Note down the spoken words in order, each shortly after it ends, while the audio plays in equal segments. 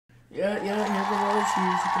Yeah, here come all the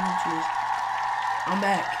cheers, I'm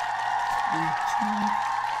back.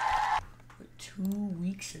 Been 2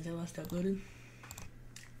 weeks since I last uploaded.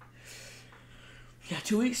 Yeah,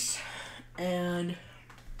 2 weeks. And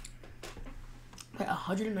I got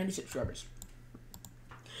 190 subscribers.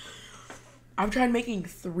 I've tried making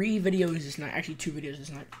 3 videos this night. Actually, 2 videos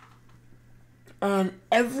this night.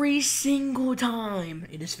 Every single time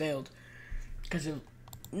it has failed. Because of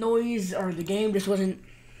noise or the game just wasn't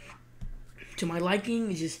to my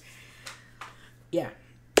liking. It's just, yeah.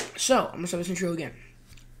 So, I'm gonna start this intro again.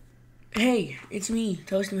 Hey, it's me,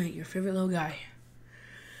 Toastmate, your favorite little guy.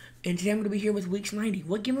 And today I'm gonna be here with Weeks 90.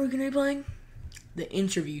 What game are we gonna be playing? The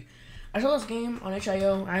Interview. I saw this game on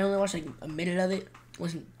HIO. I only watched like a minute of it. It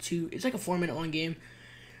wasn't too. It's like a 4-minute long game.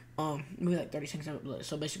 Maybe like 30 seconds.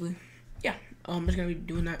 So basically, yeah. I'm just gonna be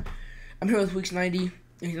doing that. I'm here with Weeks 90. And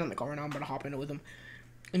he's not in the car right now. I'm gonna hop in it with him.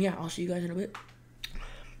 And yeah, I'll see you guys in a bit.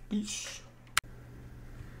 Peace.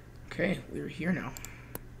 Okay, we're here now.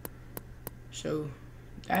 So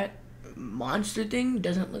that monster thing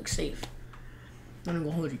doesn't look safe. I'm gonna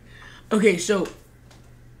go hold you. Okay, so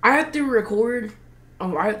I have to record.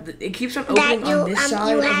 It keeps on opening on this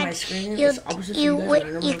side of my screen. It's opposite to you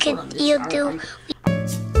guys. You do.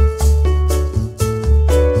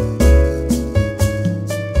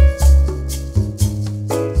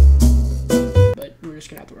 But we're just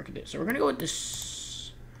gonna have to work at it. So we're gonna go with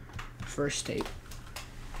this first tape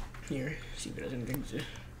here. See if it does anything to.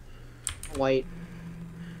 White.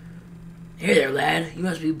 Hey there, lad. You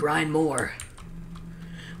must be Brian Moore.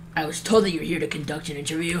 I was told that you were here to conduct an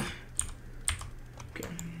interview. Okay.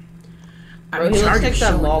 Bro, he looks like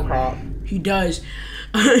that mall cop. He does.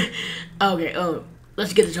 Okay,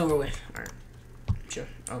 let's get this over with. Alright. Sure.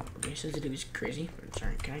 Oh, okay, sensitivity is crazy.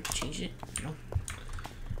 Sorry, can I change it? No.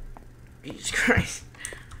 Jesus Christ.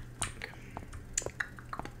 Okay.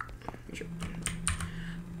 Sure.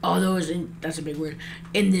 All those, that's a big word,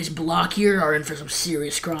 in this block here are in for some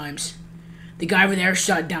serious crimes. The guy over there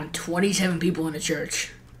shot down 27 people in a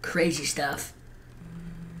church. Crazy stuff.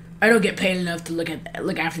 I don't get paid enough to look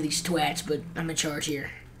after these twats, but I'm in charge here.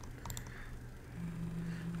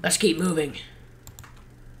 Let's keep moving.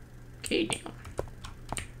 Okay, damn.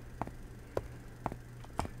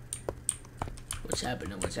 What's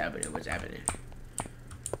happening? What's happening? What's happening?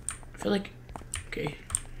 I feel like, okay.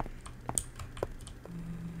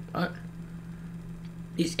 What?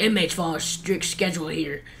 These inmates follow a strict schedule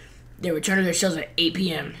here. They return to their cells at 8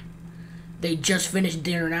 p.m. They just finished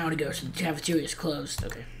dinner an hour ago, so the cafeteria is closed.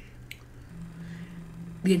 Okay.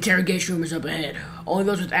 The interrogation room is up ahead. Only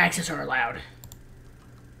those with access are allowed.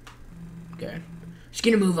 Okay. Just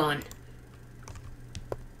gonna move on.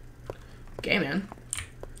 Okay, man.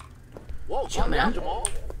 Whoa, chill, man. Jamal.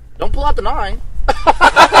 Don't pull out the 9.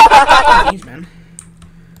 Thanks, man.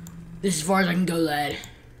 This is as far as I can go, lad.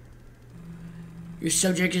 Your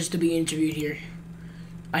subject is to be interviewed here.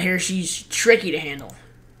 I hear she's tricky to handle.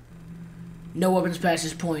 No weapons past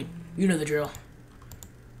this point. You know the drill.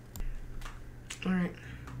 Alright.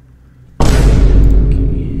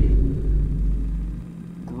 Okay.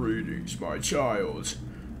 Greetings, my child.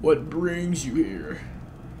 What brings you here?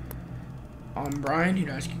 I'm Brian. You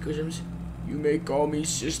don't ask your questions. You may call me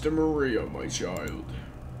Sister Maria, my child.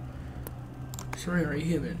 Sorry, are you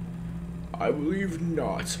human? I believe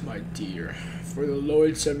not, my dear, for the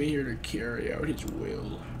Lord sent me here to carry out his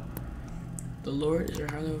will. The Lord is our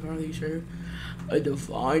Heavenly Father you serve? A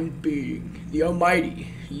divine being, the Almighty.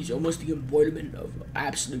 He's almost the embodiment of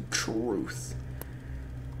absolute truth.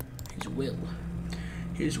 His will.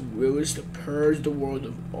 His will is to purge the world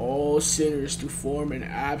of all sinners to form an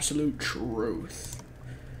absolute truth.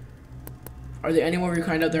 Are there any more of your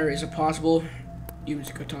kind out there? Is it possible? You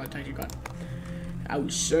just go tell it, you got. I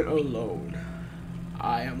was sent alone.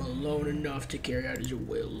 I am alone enough to carry out his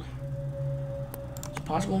will. Is it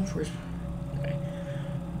possible? Okay.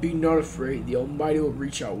 Be not afraid. The Almighty will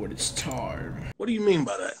reach out when it's time. What do you mean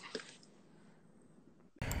by that?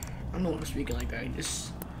 I don't know why I'm speaking like that.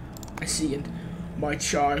 I see it. My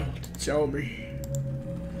child, tell me.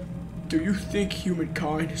 Do you think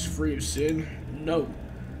humankind is free of sin? No.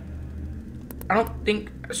 I don't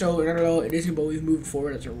think so. I don't know. It isn't, but we've moved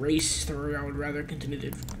forward as a race. So I would rather continue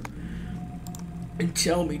to. And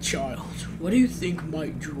tell me, child, what do you think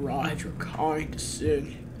might drive your kind to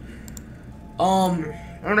sin? I'm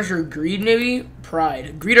not sure. Greed, maybe?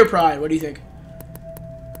 Pride. Greed or pride? What do you think?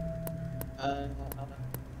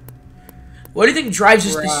 What do you think drives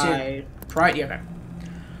us to sin? Pride? Yeah, okay.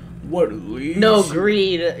 What leads? No,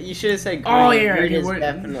 greed. You should have said greed. Oh, yeah, greed is what,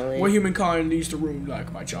 definitely. What humankind leads to ruin,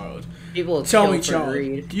 like my child. People tell kill me, for child,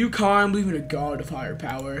 greed. do you kind believe in a God of higher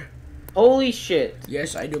power? Holy shit.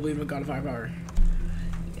 Yes, I do believe in God of high power.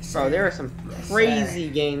 Yes, Bro, there are some Yes, crazy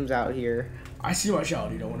games out here. I see my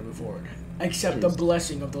child. You don't want to move forward. Accept the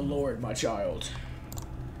blessing of the Lord, my child.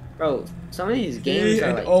 Bro, some of these games He are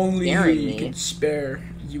and like only scaring He me. can spare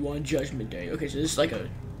you on Judgment Day. Okay, so this is like a.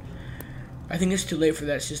 I think it's too late for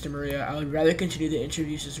that, Sister Maria. I would rather continue the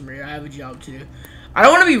interview, Sister Maria. I have a job to do. I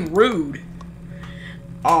don't want to be rude.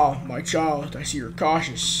 Ah, my child, I see you're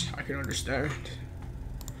cautious. I can understand.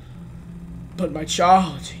 But my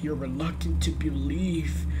child, you're reluctant to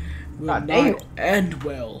believe will God damn. not end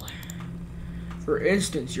well. For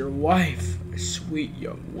instance, your wife, a sweet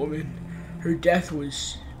young woman, her death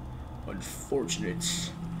was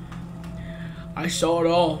unfortunate. I saw it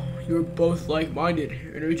all. You were both like-minded,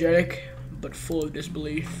 energetic, but full of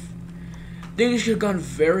disbelief. Things could have gone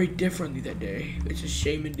very differently that day. It's a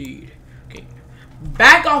shame indeed. Okay,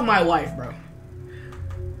 back off my wife, bro.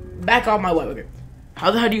 Back off my wife. Okay,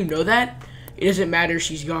 how the hell do you know that? It doesn't matter.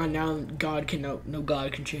 She's gone now. God can no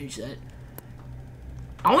God can change that.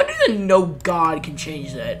 I want you to know God can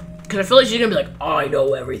change that, because I feel like she's gonna be like, oh, I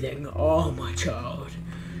know everything. Oh, my child,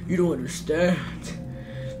 you don't understand.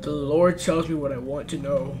 The Lord tells me what I want to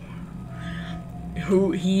know.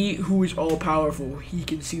 He who is all powerful, he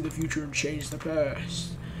can see the future and change the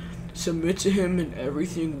past. Submit to him, and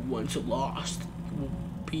everything once lost will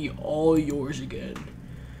be all yours again.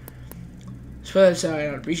 So that's how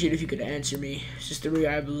I'd appreciate if you could answer me. Sister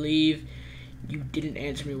Maria, I believe you didn't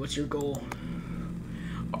answer me. What's your goal?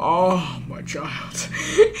 Oh, my child.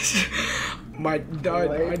 I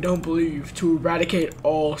don't believe to eradicate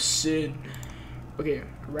all sin. Okay,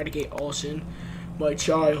 eradicate all sin. My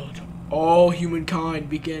child, all humankind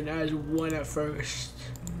began as one at first.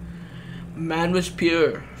 Man was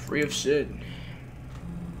pure, free of sin.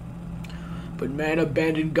 But man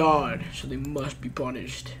abandoned God, so they must be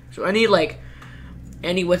punished. So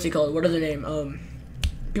what's it called? What are the name?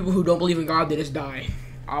 People who don't believe in God, they just die.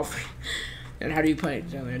 And how do you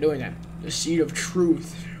punish them? They're doing that. The seed of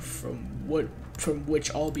truth from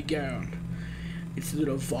which all began. It's the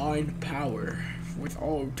divine power with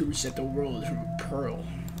all to reset the world from a pearl,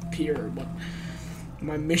 pure. But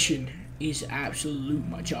my mission is absolute,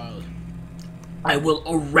 my child. I will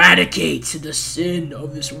eradicate the sin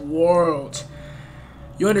of this world.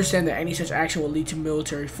 You understand that any such action will lead to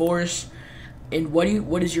military force. And what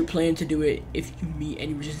is your plan to do it if you meet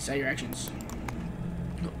any resistance at your actions?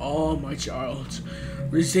 Oh, my child,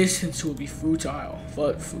 resistance will be futile.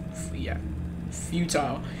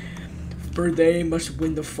 Futile. For they must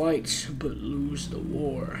win the fight, but lose the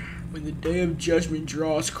war. When the day of judgment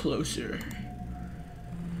draws closer,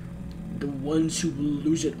 the ones who will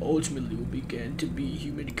lose it ultimately will begin to be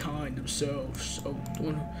humankind themselves.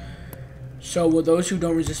 So will those who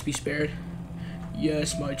don't resist be spared?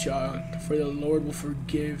 Yes, my child, for the Lord will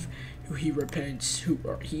forgive he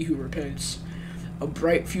who repents. A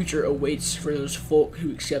bright future awaits for those folk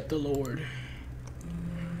who accept the Lord.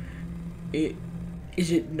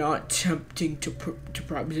 Is it not tempting to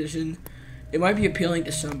proposition? It might be appealing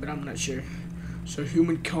to some, but I'm not sure. So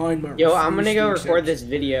humankind might. Yo, I'm gonna go record this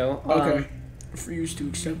video. Okay. Refuse to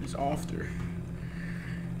accept this offer.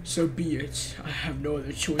 So be it. I have no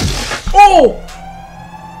other choice. Oh!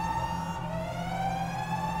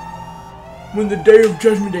 When the day of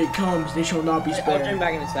judgment day comes, they shall not be spared. I'll join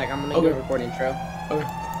back in a sec. I'm gonna go record intro. Okay.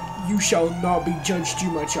 You shall not be judged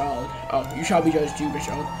too, my child. Oh, you shall be judged too, my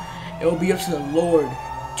child. It will be up to the Lord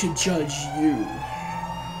to judge you.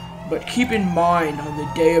 But keep in mind, on the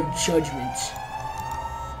day of judgment,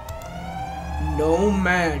 no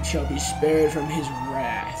man shall be spared from his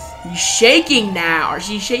wrath. He's shaking now, or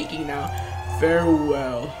she's shaking now.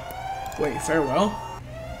 Farewell. Wait, farewell?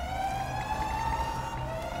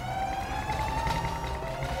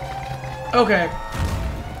 Okay.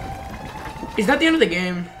 Is that the end of the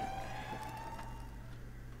game?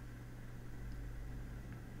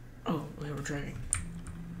 Oh, okay, we're trying.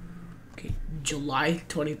 Okay, July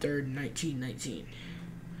 23rd, 1919.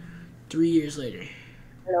 3 years later.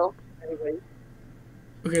 Hello, everybody.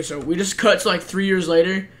 Okay, so we just cut to like 3 years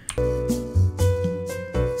later.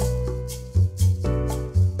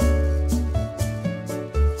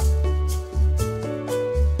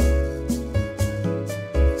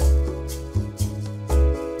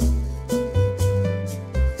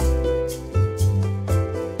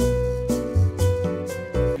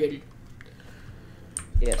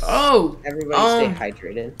 Yes. Oh! Everybody stay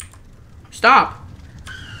hydrated. Stop!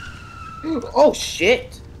 Oh,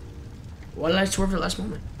 shit! Why did I swerve at the last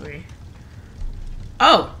moment? Okay.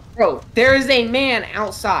 Oh! Bro, there is a man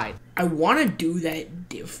outside. I want to do that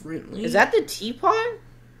differently. Is that the teapot?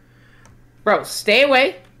 Bro, stay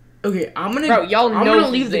away. Okay, I'm gonna. Bro, y'all I'm know gonna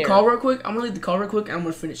he's leave the there. call real quick. I'm gonna leave the call real quick, and I'm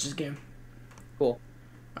gonna finish this game. Cool.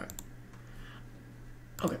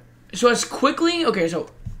 Okay. So as quickly. Okay, so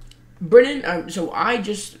Brennan. So I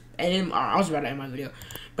just ended. I was about to end my video,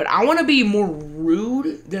 but I want to be more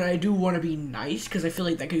rude than I do want to be nice because I feel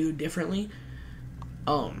like that could go differently.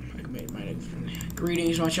 I made my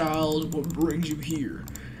greetings, my child. What brings you here?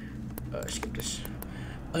 Skip this.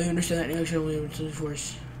 I understand that action only in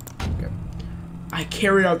force. Okay. I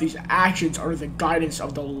carry out these actions under the guidance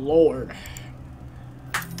of the Lord.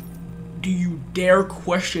 Do you dare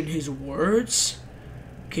question his words?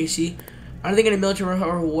 Casey, I don't think any military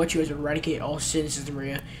power will let you as eradicate all sin, Sister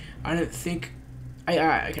Maria. I don't think...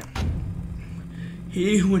 okay.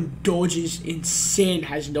 He who indulges in sin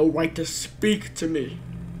has no right to speak to me.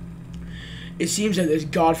 It seems that this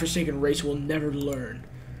God-forsaken race will never learn.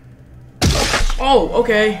 Oh,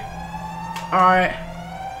 okay. Alright.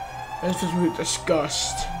 This is with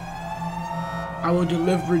disgust. I will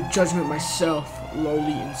deliver judgment myself,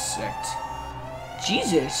 lowly insect.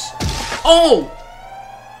 Jesus. Oh!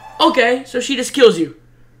 Okay, so she just kills you.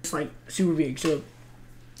 It's like super big. So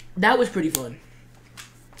that was pretty fun.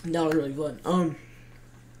 That was really fun.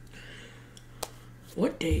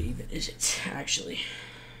 What day even is it, actually?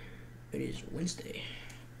 It is Wednesday.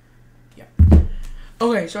 Yeah.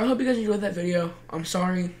 Okay, so I hope you guys enjoyed that video. I'm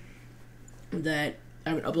sorry that I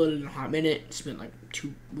haven't uploaded in a hot minute. It's been like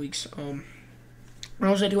 2 weeks. I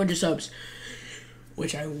also had 200 subs,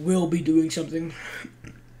 which I will be doing something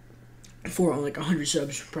for on like 100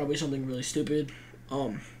 subs. Probably something really stupid.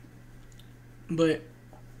 But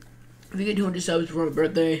if we get 200 subs before my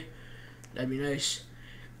birthday, that'd be nice.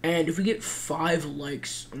 And if we get 5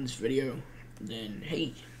 likes on this video, then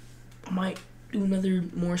hey, I might do another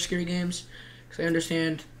more scary games. Because I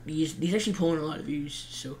understand these actually pulling a lot of views.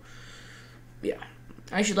 So yeah,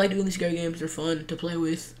 I actually like doing these scary games. They're fun to play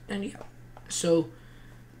with. And yeah, so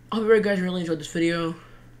I hope you guys really enjoyed this video.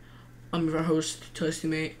 I'm your host, Toasty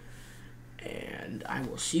Mate, and I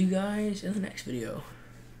will see you guys in the next video.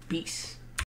 Peace.